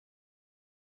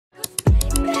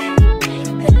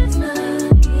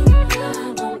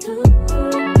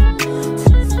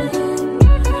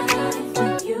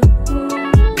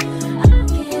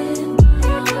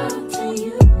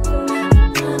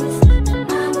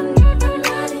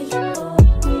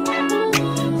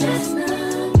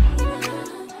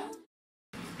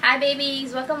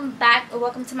babies, welcome back or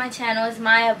welcome to my channel. It's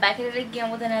Maya back at it again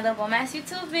with another Womass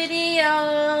YouTube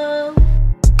video.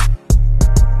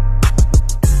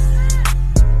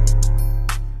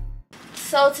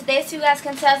 So today, so you guys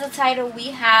can tell the title, we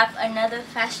have another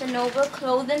FashionNova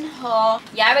clothing haul.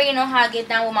 Y'all already know how I get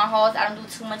down with my hauls. I don't do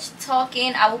too much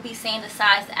talking. I will be saying the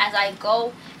size as I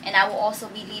go, and I will also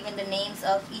be leaving the names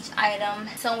of each item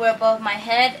somewhere above my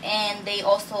head, and they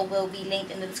also will be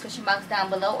linked in the description box down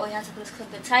below. All you have to do is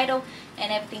click the title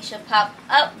and everything should pop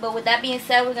up. But with that being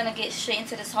said, we're gonna get straight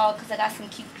into this haul because I got some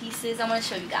cute pieces I'm gonna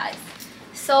show you guys.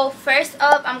 So first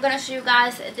up, I'm gonna show you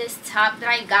guys this top that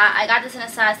I got. I got this in a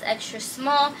size extra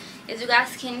small. As you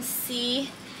guys can see,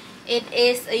 it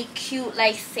is a cute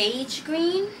like sage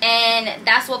green, and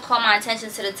that's what caught my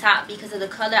attention to the top because of the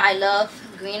color. I love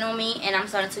green on me, and I'm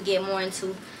starting to get more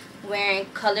into wearing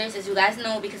colors, as you guys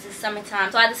know, because it's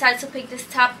summertime. So I decided to pick this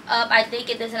top up. I did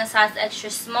get this in a size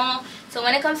extra small. So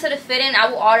when it comes to the fitting,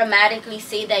 I will automatically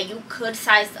say that you could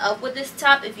size up with this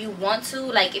top if you want to.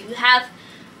 Like if you have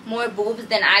more boobs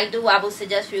than I do, I would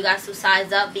suggest for you guys to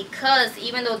size up, because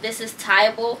even though this is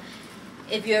tieable,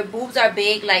 if your boobs are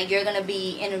big, like you're gonna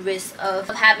be in a risk of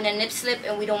having a nip slip,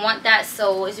 and we don't want that.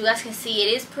 So as you guys can see,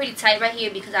 it is pretty tight right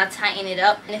here because I tighten it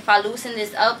up, and if I loosen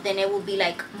this up, then it will be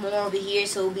like more over here,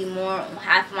 so it will be more on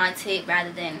half of my tip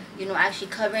rather than, you know, actually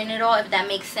covering it all, if that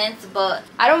makes sense. But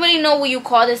I don't really know what you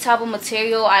call this type of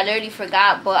material. I literally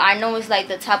forgot, but I know it's like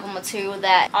the type of material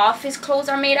that office clothes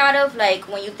are made out of. Like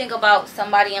when you think about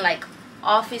somebody in like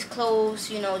office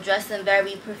clothes, you know, dressing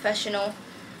very professional,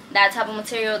 that type of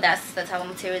material, that's the type of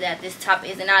material that this top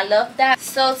is, and I love that.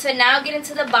 So to now get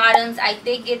into the bottoms, I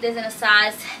did get this in a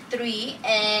size 3,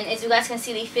 and as you guys can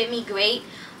see, they fit me great.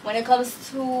 When it comes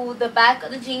to the back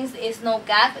of the jeans, there's no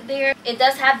gap there. It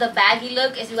does have the baggy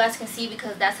look, as you guys can see,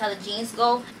 because that's how the jeans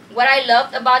go. What I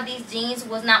loved about these jeans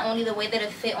was not only the way that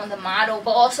it fit on the model,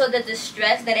 but also the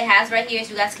distress that it has right here. As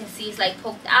you guys can see, it's like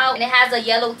poked out, and it has a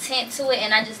yellow tint to it,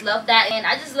 and I just love that. And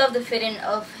I just love the fitting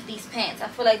of these pants. I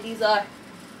feel like these are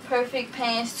perfect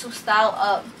pants to style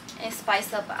up and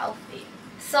spice up an outfit.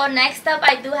 So next up,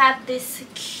 I do have this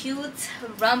cute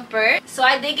romper. So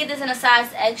I did get this in a size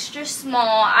extra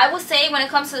small. I would say when it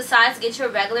comes to the size, get your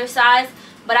regular size,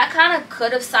 but I kind of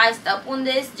could have sized up on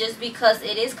this just because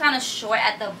it is kind of short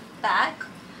at the back.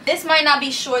 This might not be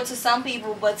short to some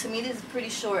people, but to me this is pretty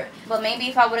short. But maybe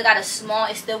if I would have got a small,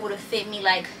 it still would have fit me,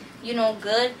 like, you know,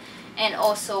 good, and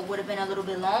also would have been a little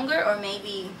bit longer, or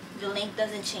maybe the length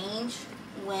doesn't change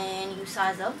when you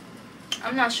size up.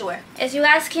 I'm not sure. As you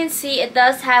guys can see, it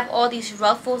does have all these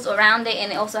ruffles around it,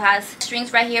 and it also has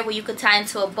strings right here where you could tie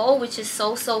into a bow, which is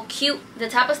so cute. The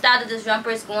type of style that this romper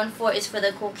is going for is for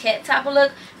the coquette type of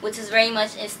look, which is very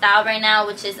much in style right now,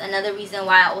 which is another reason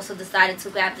why I also decided to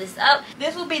grab this up.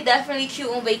 This will be definitely cute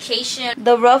on vacation.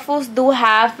 The ruffles do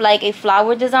have like a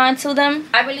flower design to them.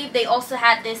 I believe they also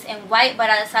had this in white, but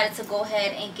I decided to go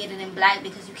ahead and get it in black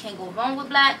because you can't go wrong with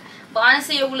black. But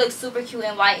honestly, it will look super cute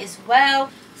in white as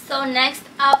well. So next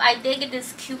up, I did get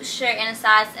this cute shirt in a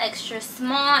size extra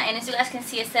small, and as you guys can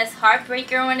see, it says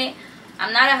Heartbreaker on it.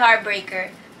 I'm not a heartbreaker,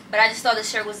 but I just thought the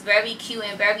shirt was very cute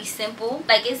and very simple.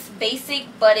 Like, it's basic,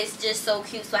 but it's just so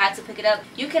cute, so I had to pick it up.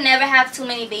 You can never have too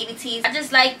many baby tees. I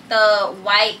just like the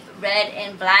white, red,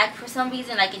 and black for some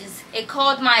reason. Like, it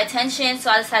called my attention,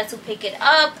 so I decided to pick it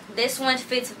up. This one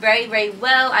fits very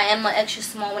well. I am an extra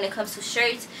small when it comes to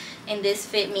shirts, and this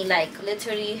fit me like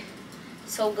literally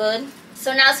so good.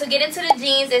 So now to get into the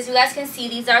jeans, as you guys can see,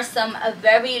 these are some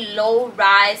very low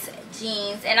rise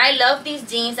jeans, and I love these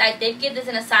jeans. I did get this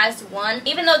in a size 1,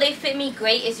 even though they fit me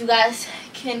great. As you guys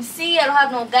can see, I don't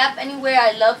have no gap anywhere.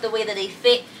 I love the way that they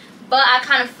fit, but I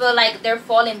kind of feel like they're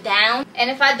falling down, and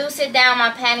if I do sit down,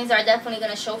 my panties are definitely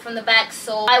going to show from the back.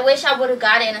 So I wish I would have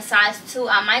got it in a size 2.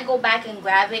 I might go back and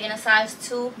grab it in a size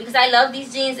 2 because I love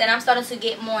these jeans, and I'm starting to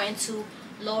get more into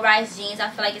low-rise jeans. I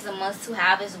feel like it's a must to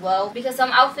have as well, because some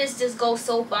outfits just go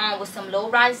so bomb with some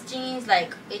low-rise jeans.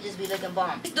 Like, it just be looking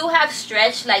bomb. These do have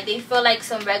stretch, like they feel like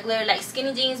some regular like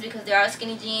skinny jeans, because there are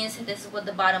skinny jeans. This is what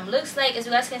the bottom looks like. As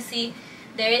you guys can see,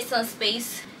 there is some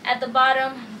space at the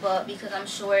bottom, but because I'm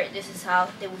short, this is how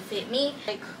they will fit me.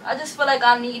 Like, I just feel like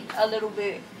I need a little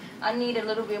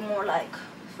bit more, like,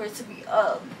 for it to be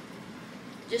up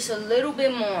just a little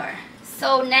bit more.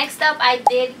 So next up, I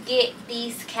did get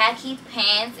these khaki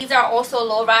pants. These are also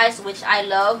low rise, which I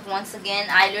love. Once again,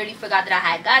 I literally forgot that I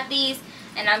had got these,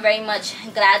 and I'm very much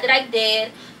glad that I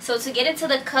did. So to get into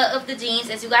the cut of the jeans,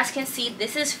 as you guys can see,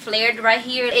 this is flared right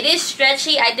here. It is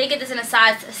stretchy. I did get this in a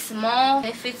size small.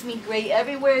 It fits me great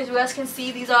everywhere. As you guys can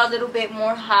see, these are a little bit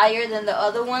more higher than the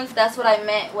other ones. That's what I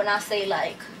meant when I say,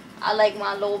 like, I like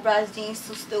my low rise jeans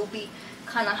to still be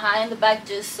kind of high in the back,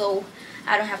 just so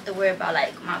I don't have to worry about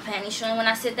like my panties showing when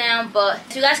I sit down. But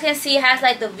as you guys can see, it has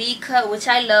like the V cut, which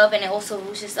I love, and it also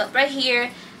ruches up right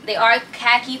here. They are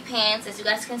khaki pants, as you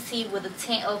guys can see, with a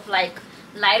tint of like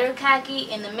lighter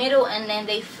khaki in the middle, and then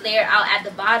they flare out at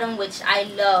the bottom, which I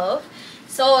love.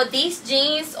 So these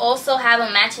jeans also have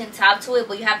a matching top to it,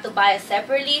 but you have to buy it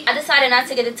separately. I decided not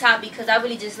to get the top because I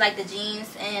really just like the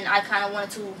jeans, and I kind of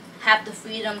wanted to have the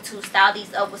freedom to style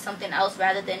these up with something else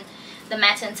rather than the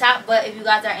matching top. But if you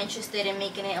guys are interested in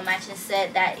making it a matching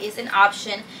set, that is an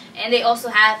option. And they also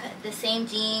have the same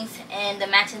jeans and the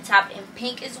matching top in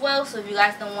pink as well. So if you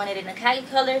guys don't want it in a khaki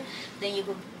color, then you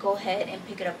could go ahead and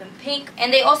pick it up in pink.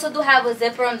 And they also do have a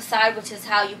zipper on the side, which is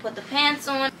how you put the pants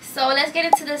on. So let's get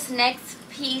into this next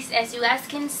piece. As you guys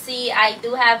can see, I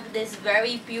do have this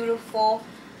very beautiful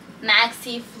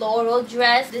maxi floral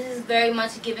dress. This is very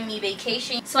much giving me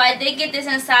vacation. So I did get this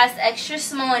in a size extra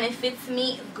small, and it fits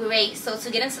me great. So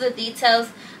to get into the details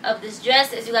of this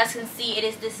dress, as you guys can see, it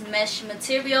is this mesh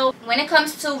material. When it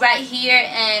comes to right here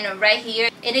and right here,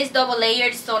 it is double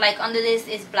layered. So like under this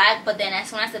is black, but then as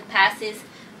soon as it passes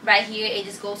right here, it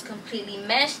just goes completely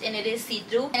meshed, and it is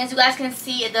see-through. And as you guys can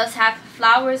see, it does have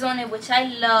flowers on it, which I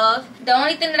love. The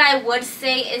only thing that I would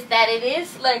say is that it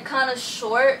is like kind of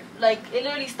short. Like it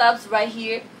literally stops right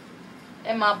here,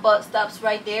 and my butt stops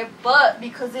right there. But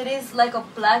because it is like a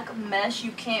black mesh,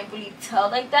 you can't really tell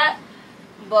like that.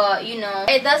 But you know,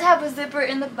 it does have a zipper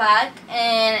in the back,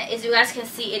 and as you guys can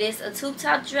see, it is a tube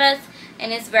top dress,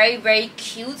 and it's very, very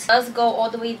cute. It does go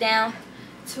all the way down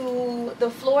to the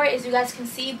floor, as you guys can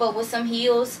see, but with some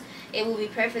heels it will be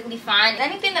perfectly fine.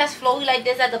 Anything that's flowy like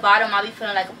this at the bottom, I'll be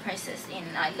feeling like a princess,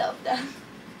 and I love that.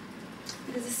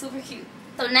 This is super cute.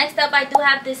 So next up, I do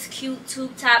have this cute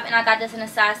tube top, and I got this in a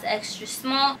size extra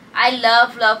small. I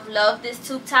love, love, love this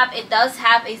tube top. It does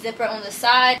have a zipper on the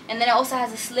side, and then it also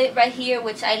has a slit right here,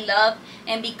 which I love.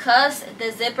 And because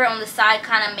the zipper on the side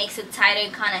kind of makes it tighter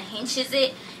and kind of hinges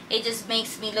it, it just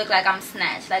makes me look like I'm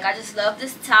snatched. Like, I just love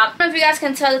this top. I don't know if you guys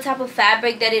can tell the type of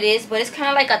fabric that it is, but it's kind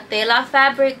of like a tela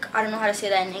fabric. I don't know how to say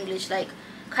that in English. Like,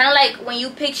 kind of like when you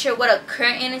picture what a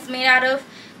curtain is made out of,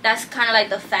 that's kind of like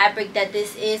the fabric that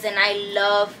this is, and I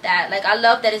love that. Like, I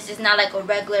love that it's just not like a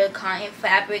regular cotton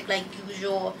fabric like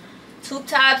usual tube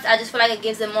tops. I just feel like it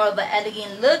gives it more of an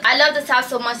elegant look. I love the top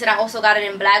so much that I also got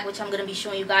it in black, which I'm going to be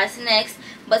showing you guys next.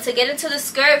 But to get into the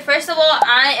skirt, first of all,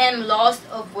 I am lost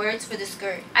of words for the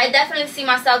skirt. I definitely see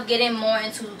myself getting more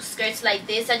into skirts like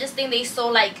this. I just think they so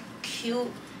like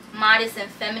cute, modest, and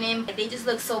feminine. They just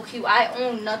look so cute. I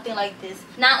own nothing like this.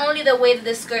 Not only the way that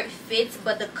the skirt fits,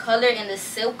 but the color and the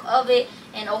silk of it,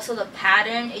 and also the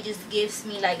pattern. It just gives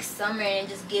me like summer, and it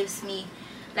just gives me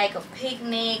like a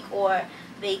picnic or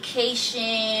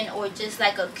vacation, or just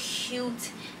like a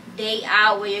cute day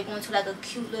out where you're going to like a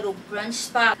cute little brunch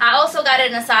spot. I also got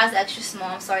it in a size extra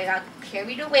small. I'm sorry, I got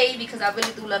carried away because I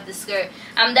really do love this skirt.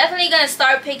 I'm definitely gonna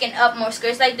start picking up more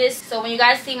skirts like this, so when you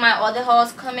guys see my other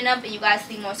hauls coming up and you guys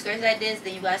see more skirts like this,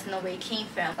 then you guys know where it came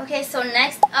from. Okay, so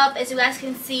next up, as you guys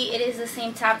can see, it is the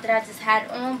same top that I just had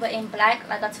on, but in black.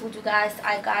 Like I told you guys,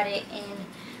 I got it in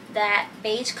that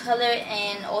beige color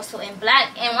and also in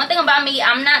black. And one thing about me,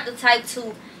 I'm not the type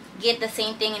to get the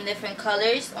same thing in different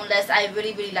colors unless I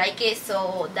really, really like it,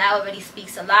 so that already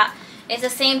speaks a lot. It's the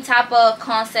same type of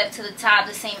concept to the top,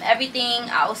 the same everything.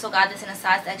 I also got this in a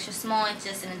size extra small, it's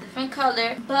just in a different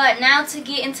color. But now to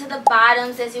get into the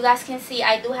bottoms, as you guys can see,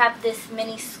 I do have this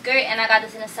mini skirt, and I got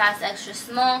this in a size extra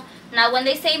small. Now when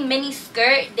they say mini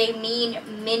skirt, they mean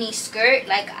mini skirt.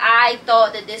 Like, I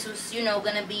thought that this was, you know,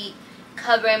 gonna be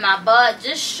covering my butt,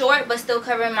 just short but still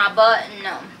covering my butt.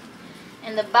 No.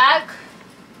 In the back,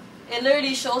 it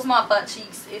literally shows my butt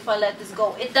cheeks if I let this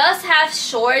go. It does have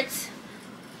shorts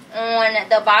on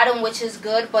the bottom, which is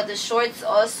good, but the shorts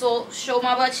also show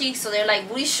my butt cheeks, so they're like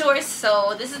booty shorts.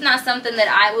 So this is not something that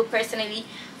I would personally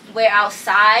wear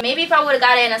outside. Maybe if I would have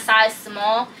got it in a size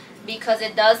small, because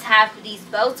it does have these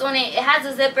belts on it. It has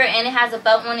a zipper and it has a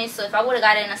belt on it, so if I would have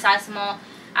got it in a size small,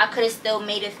 I could have still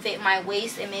made it fit my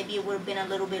waist, and maybe it would have been a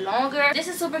little bit longer. This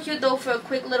is super cute though for a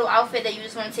quick little outfit that you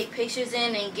just want to take pictures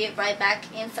in and get right back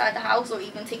inside the house, or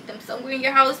even take them somewhere in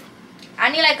your house. I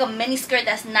need like a mini skirt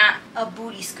that's not a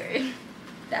booty skirt.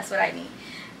 That's what I need.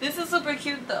 This is super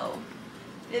cute though.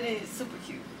 It is super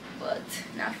cute, but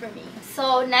not for me.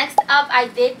 So next up, I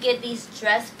did get these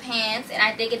dress pants, and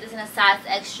I did get this in a size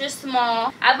extra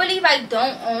small. I believe I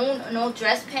don't own no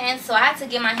dress pants, so I had to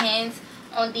get my hands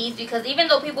on these, because even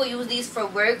though people use these for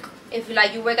work, if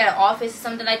you work at an office or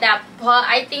something like that. But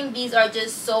I think these are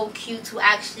just so cute to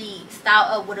actually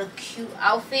style up with a cute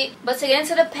outfit. But to get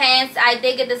into the pants, I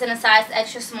did get this in a size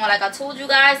extra small. Like I told you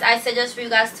guys, I suggest for you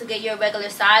guys to get your regular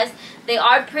size. They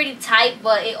are pretty tight,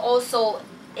 but it also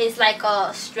is like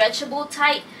a stretchable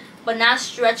tight, but not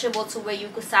stretchable to where you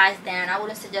could size down. I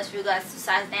wouldn't suggest for you guys to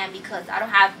size down because I don't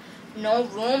have no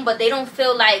room, but they don't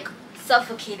feel like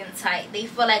suffocating tight. They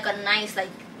feel like a nice, like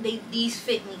these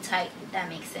fit me tight, if that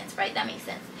makes sense, right? That makes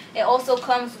sense. It also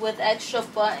comes with extra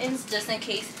buttons just in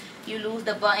case you lose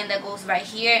the button that goes right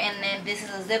here. And then this is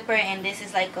a zipper, and this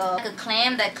is like a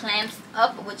clamp that clamps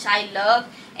up, which I love.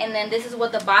 And then this is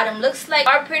what the bottom looks like.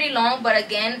 They are pretty long, but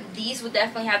again, these would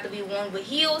definitely have to be worn with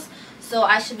heels, so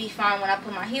I should be fine when I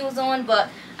put my heels on. But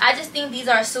I just think these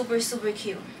are super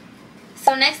cute.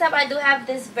 So next up, I do have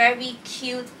this very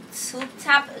cute tube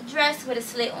top dress with a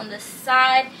slit on the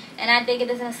side, and I did get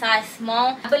this in a size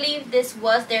small. I believe this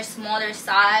was their smaller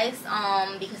size,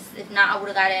 because if not, I would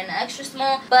have got it in an extra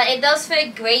small. But it does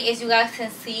fit great, as you guys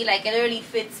can see. Like, it literally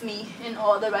fits me in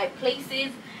all the right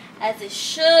places, as it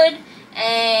should.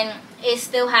 And it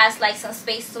still has like some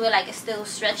space to it, like it's still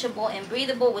stretchable and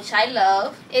breathable, which I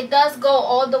love. It does go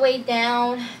all the way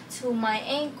down to my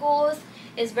ankles.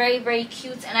 It's very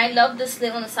cute, and I love the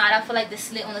slit on the side. I feel like the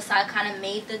slit on the side kind of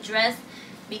made the dress,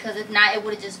 because if not, it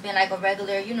would have just been like a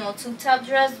regular, you know, tube top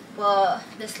dress. But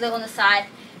the slit on the side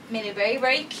made it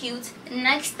very cute.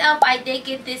 Next up, I did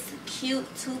get this cute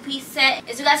two-piece set.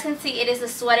 As you guys can see, it is a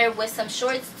sweater with some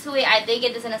shorts to it. I did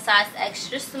get this in a size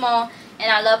extra small,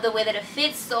 and I love the way that it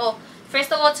fits. So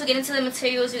first of all, to get into the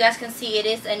materials, you guys can see it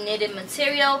is a knitted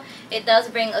material. It does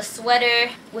bring a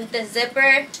sweater with the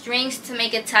zipper strings to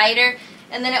make it tighter,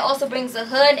 and then it also brings a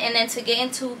hood. And then to get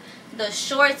into the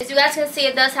shorts, as you guys can see,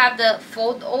 it does have the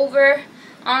fold over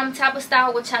type of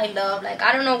style, which I love. Like,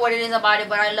 I don't know what it is about it,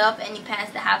 but I love any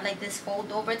pants that have like this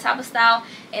fold over type of style.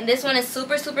 And this one is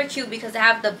super cute because they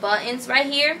have the buttons right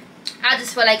here. I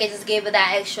just feel like it just gave it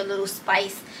that extra little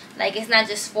spice. Like, it's not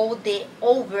just folded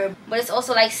over, but it's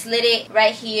also like slitted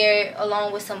right here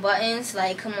along with some buttons.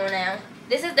 Like, come on now.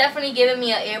 This is definitely giving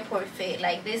me an airport fit.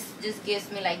 Like, this just gives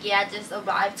me like, yeah, I just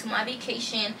arrived to my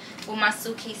vacation with my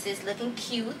suitcases looking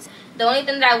cute. The only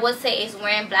thing that I would say is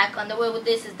wearing black underwear with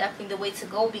this is definitely the way to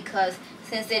go, because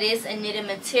since it is a knitted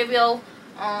material,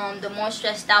 the more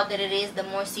stretched out that it is, the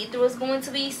more see-through it's going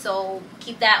to be. So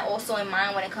keep that also in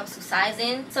mind when it comes to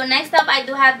sizing. So next up, I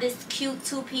do have this cute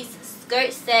two-piece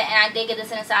skirt set, and I did get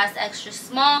this in a size extra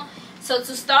small. So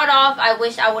to start off, I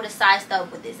wish I would have sized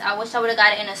up with this. I wish I would have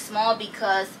got it in a small,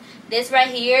 because this right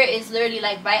here is literally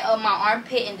like right up my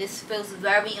armpit, and this feels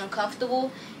very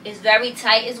uncomfortable. It's very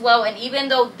tight as well, and even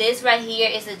though this right here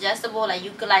is adjustable, like you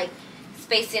could like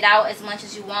space it out as much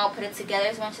as you want, put it together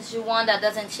as much as you want, that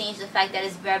doesn't change the fact that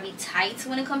it's very tight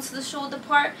when it comes to the shoulder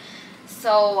part.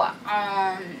 So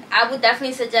I would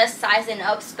definitely suggest sizing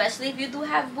up, especially if you do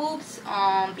have boobs,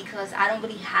 because I don't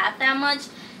really have that much.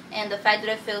 And the fact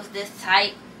that it feels this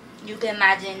tight, you can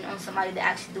imagine on somebody that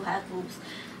actually do have boobs.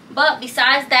 But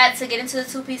besides that, to get into the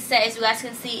two-piece set, as you guys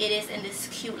can see, it is in this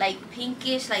cute like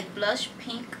pinkish, like blush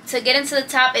pink. To get into the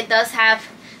top, it does have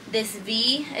this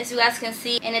V, as you guys can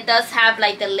see, and it does have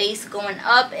like the lace going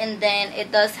up, and then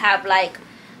it does have like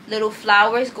little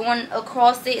flowers going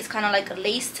across it. It's kind of like a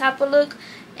lace type of look,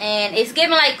 and it's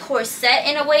giving like corset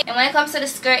in a way. And when it comes to the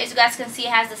skirt, as you guys can see,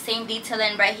 it has the same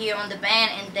detailing right here on the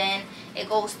band, and then it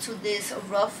goes to this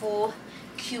ruffle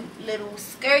cute little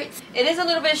skirt. It is a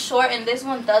little bit short, and this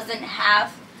one doesn't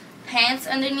have pants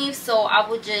underneath, so I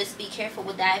would just be careful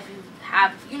with that. If you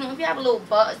have, you know, if you have a little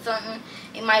butt or something,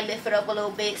 it might lift it up a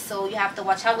little bit, so you have to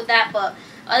watch out with that. But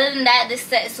other than that, this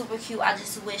set is super cute. I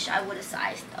just wish I would have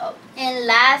sized up. And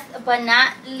last but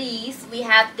not least, we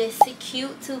have this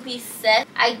cute two-piece set.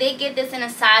 I did get this in a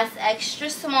size extra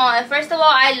small, and first of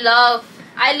all, I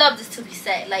love this two-piece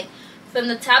set. Like, from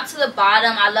the top to the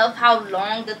bottom, I love how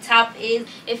long the top is.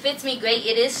 It fits me great.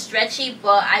 It is stretchy,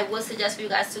 but I would suggest for you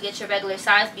guys to get your regular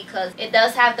size, because it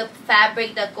does have the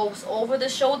fabric that goes over the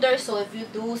shoulder. So if you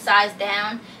do size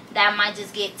down, that might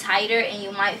just get tighter, and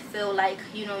you might feel like,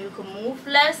 you know, you can move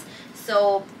less.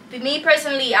 So for me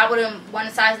personally, I wouldn't want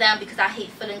to size down because I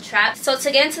hate feeling trapped. So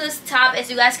to get into this top, as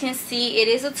you guys can see, it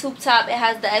is a tube top. It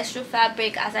has the extra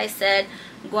fabric, as I said,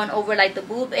 going over like the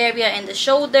boob area and the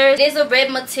shoulders. It is a rib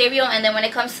material, and then when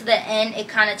it comes to the end, it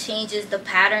kind of changes the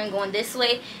pattern going this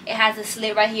way. It has a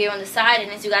slit right here on the side, and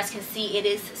as you guys can see, it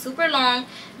is super long.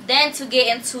 Then to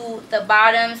get into the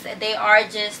bottoms, they are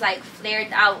just like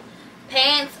flared out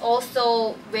pants,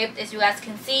 also ribbed, as you guys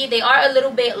can see. They are a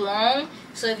little bit long,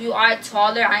 so if you are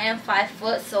taller, I am 5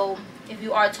 foot, so if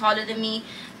you are taller than me,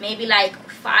 maybe like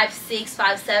 5'6",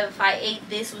 5'7", 5'8",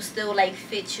 this will still like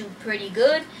fit you pretty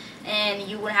good, and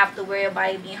you wouldn't have to worry about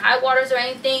it being high waters or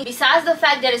anything. Besides the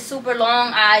fact that it's super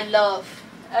long, I love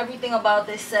everything about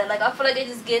this set. Like, I feel like it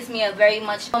just gives me a very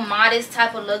much a modest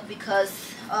type of look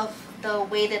because of the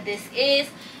way that this is,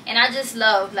 and I just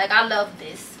love, like, I love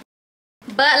this.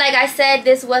 But like I said,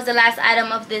 this was the last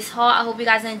item of this haul. I hope you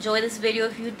guys enjoyed this video.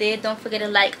 If you did, don't forget to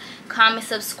like, comment,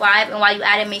 subscribe, and while you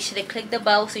at it, make sure to click the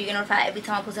bell so you get notified every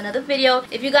time I post another video.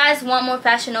 If you guys want more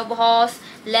FashionNova hauls,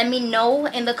 let me know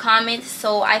in the comments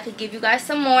so I could give you guys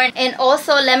some more. And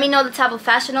also let me know the type of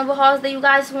FashionNova hauls that you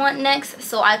guys want next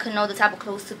so I could know the type of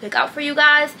clothes to pick out for you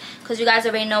guys, because you guys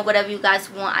already know whatever you guys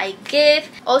want I give.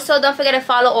 Also, don't forget to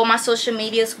follow all my social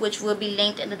medias, which will be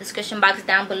linked in the description box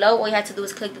down below. All you have to do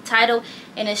is click the title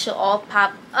and it should all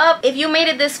pop up. If you made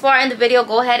it this far in the video,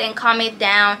 go ahead and comment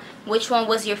down which one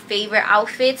was your favorite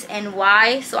outfits and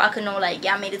why, so I could know like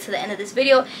y'all made it to the end of this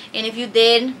video. And if you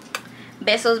did,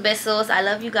 besos, I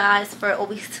love you guys for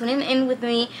always tuning in with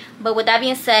me. But with that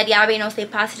being said, y'all already know, stay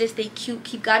positive, stay cute,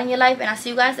 keep God in your life, and I'll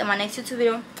see you guys in my next YouTube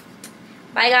video.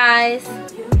 Bye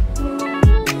guys.